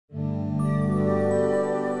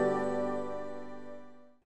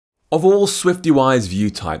Of all SwiftUI's view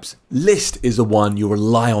types, list is the one you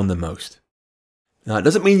rely on the most. Now, it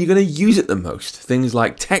doesn't mean you're going to use it the most. Things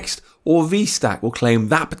like text or VStack will claim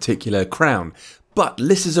that particular crown, but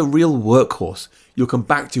list is a real workhorse you'll come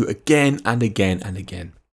back to again and again and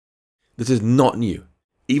again. This is not new.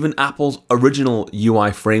 Even Apple's original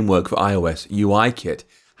UI framework for iOS, UIKit,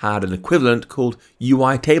 had an equivalent called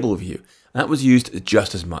UI Table View, and that was used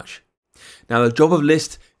just as much. Now, the job of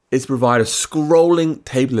list is to provide a scrolling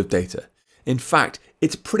table of data. In fact,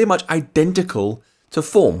 it's pretty much identical to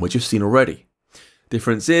form, which you've seen already.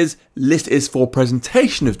 Difference is, list is for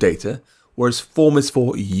presentation of data, whereas form is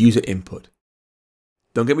for user input.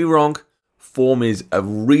 Don't get me wrong, form is a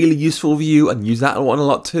really useful view and use that one a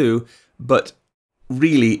lot too, but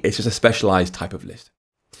really it's just a specialized type of list.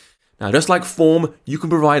 Now, just like form, you can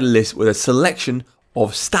provide a list with a selection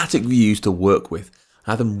of static views to work with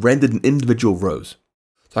and have them rendered in individual rows.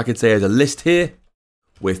 So I could say there's a list here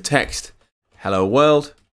with text, hello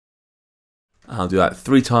world. I'll do that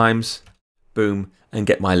 3 times, boom, and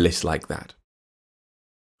get my list like that.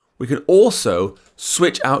 We can also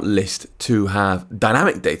switch out list to have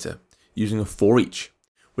dynamic data using a for each.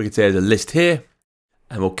 We could say there's a list here,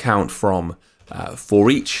 and we'll count from for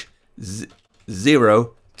each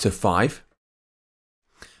 0 to 5.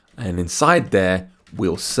 And inside there,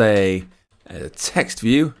 we'll say a text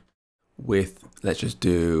view with, let's just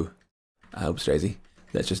do, oops daisy,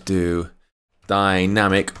 let's just do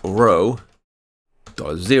dynamic row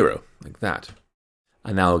dot 0, like that.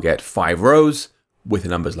 And now we'll get 5 rows with the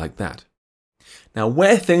numbers like that. Now,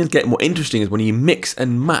 where things get more interesting is when you mix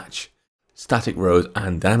and match static rows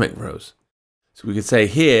and dynamic rows. So we could say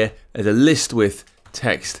here, there's a list with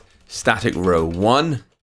text static row 1,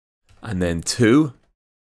 and then 2,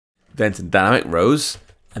 then some dynamic rows,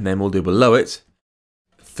 and then we'll do below it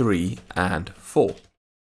 3 and 4.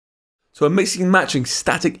 So we're mixing and matching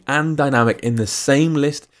static and dynamic in the same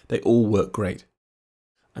list. They all work great.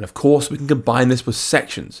 And of course, we can combine this with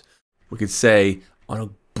sections. We could say,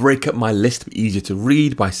 I'll break up my list to be easier to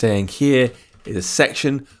read by saying here is a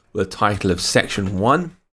section with a title of section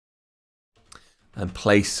 1, and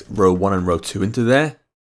place row 1 and row 2 into there.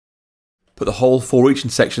 Put the whole for each in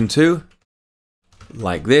section 2,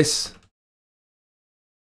 like this.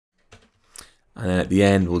 And then at the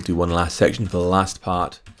end, we'll do one last section for the last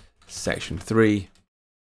part, section 3.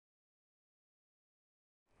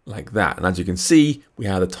 Like that. And as you can see, we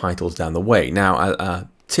have the titles down the way. Now, a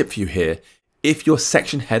tip for you here, if your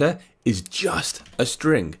section header is just a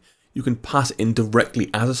string, you can pass it in directly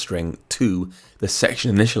as a string to the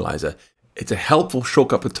section initializer. It's a helpful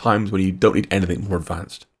shortcut for times when you don't need anything more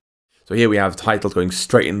advanced. So here we have titles going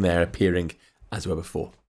straight in there, appearing as we were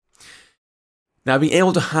before. Now, being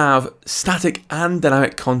able to have static and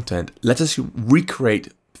dynamic content lets us recreate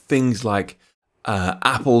things like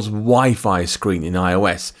Apple's Wi-Fi screen in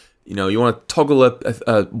iOS. You know, you want to toggle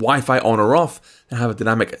a Wi-Fi on or off and have a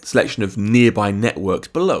dynamic selection of nearby networks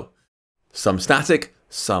below. Some static,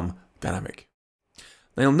 some dynamic.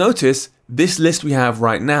 Now you'll notice this list we have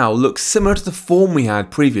right now looks similar to the form we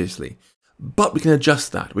had previously, but we can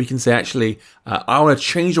adjust that. We can say, actually, I want to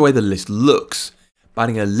change the way the list looks by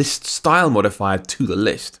adding a list style modifier to the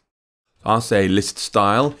list. So I'll say list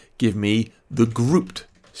style, give me the grouped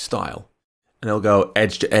style. And it'll go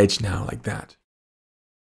edge to edge now, like that.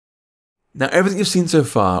 Now, everything you've seen so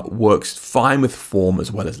far works fine with form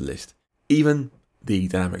as well as list. Even the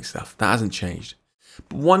dynamic stuff, that hasn't changed.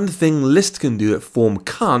 But one thing list can do that form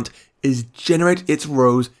can't is generate its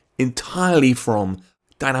rows entirely from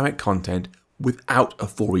dynamic content without a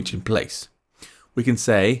for each in place. We can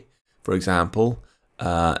say, for example,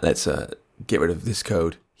 let's get rid of this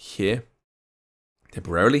code here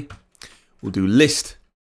temporarily. We'll do list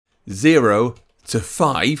 0 to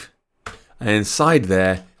 5, and inside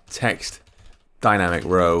there, text dynamic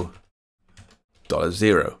row dot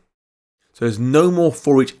 0. So there's no more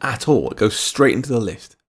for each at all. It goes straight into the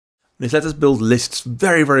list. And this lets us build lists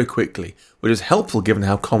very, very quickly, which is helpful given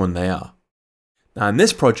how common they are. Now in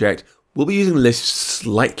this project, we'll be using lists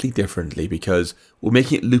slightly differently because we're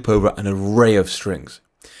making it loop over an array of strings.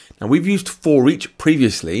 Now we've used for each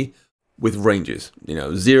previously with ranges,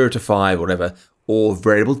 0 to 5, whatever, or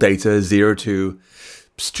variable data, 0 to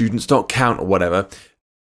students.count or whatever.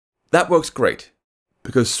 That works great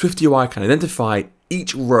because SwiftUI can identify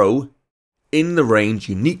each row in the range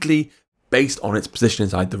uniquely based on its position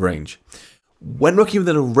inside the range. When working with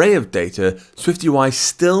an array of data, SwiftUI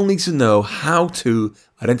still needs to know how to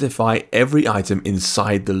identify every item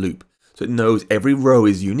inside the loop, so it knows every row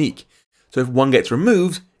is unique. So if one gets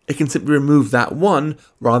removed, it can simply remove that one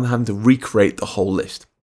rather than having to recreate the whole list.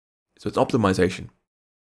 So it's optimization.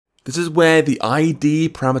 This is where the ID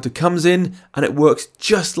parameter comes in, and it works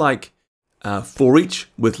just like for each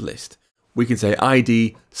with list. We can say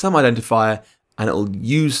ID, some identifier, and it'll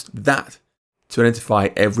use that to identify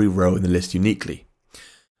every row in the list uniquely.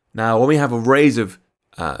 Now, when we have arrays of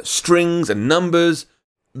strings and numbers,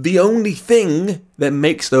 the only thing that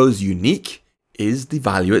makes those unique is the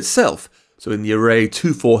value itself. So in the array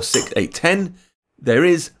 2, 4, 6, 8, 10, there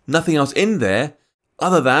is nothing else in there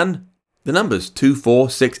other than the numbers 2, 4,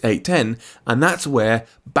 6, 8, 10, and that's where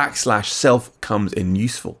 \self comes in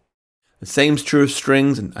useful. The same is true of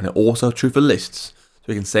strings and also true for lists. So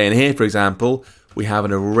we can say in here, for example, we have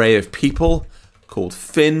an array of people called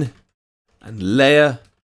Finn and Leia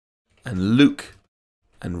and Luke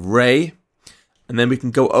and Ray, and then we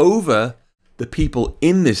can go over the people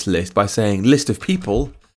in this list by saying list of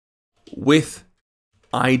people with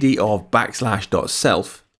ID of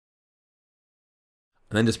 \self,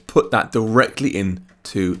 and then just put that directly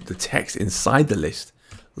into the text inside the list,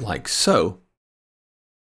 like so.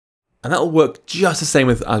 And that'll work just the same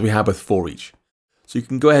as we have with for each. So you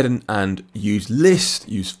can go ahead and use list,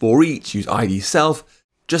 use for each, use ID self,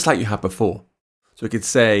 just like you had before. So we could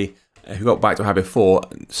say, if we got back to what we had before,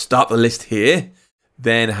 start the list here,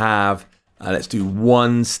 then have, let's do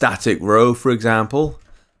one static row, for example,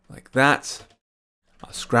 like that.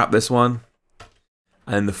 I'll scrap this one.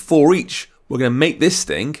 And the for each, we're going to make this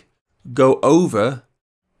thing go over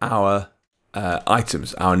our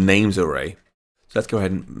items, our names array. So let's go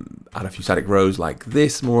ahead and add a few static rows like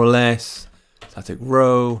this, more or less. Static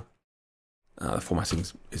row. The formatting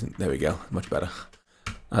isn't, there we go, much better.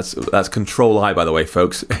 That's Control I, by the way,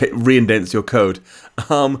 folks. It re-indents your code.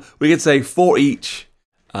 We could say for each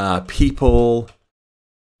people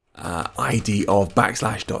ID of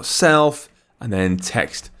 \self and then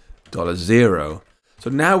text $0. So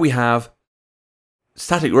now we have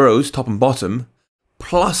static rows, top and bottom,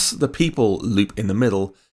 plus the people loop in the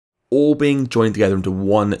middle, all being joined together into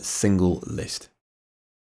one single list.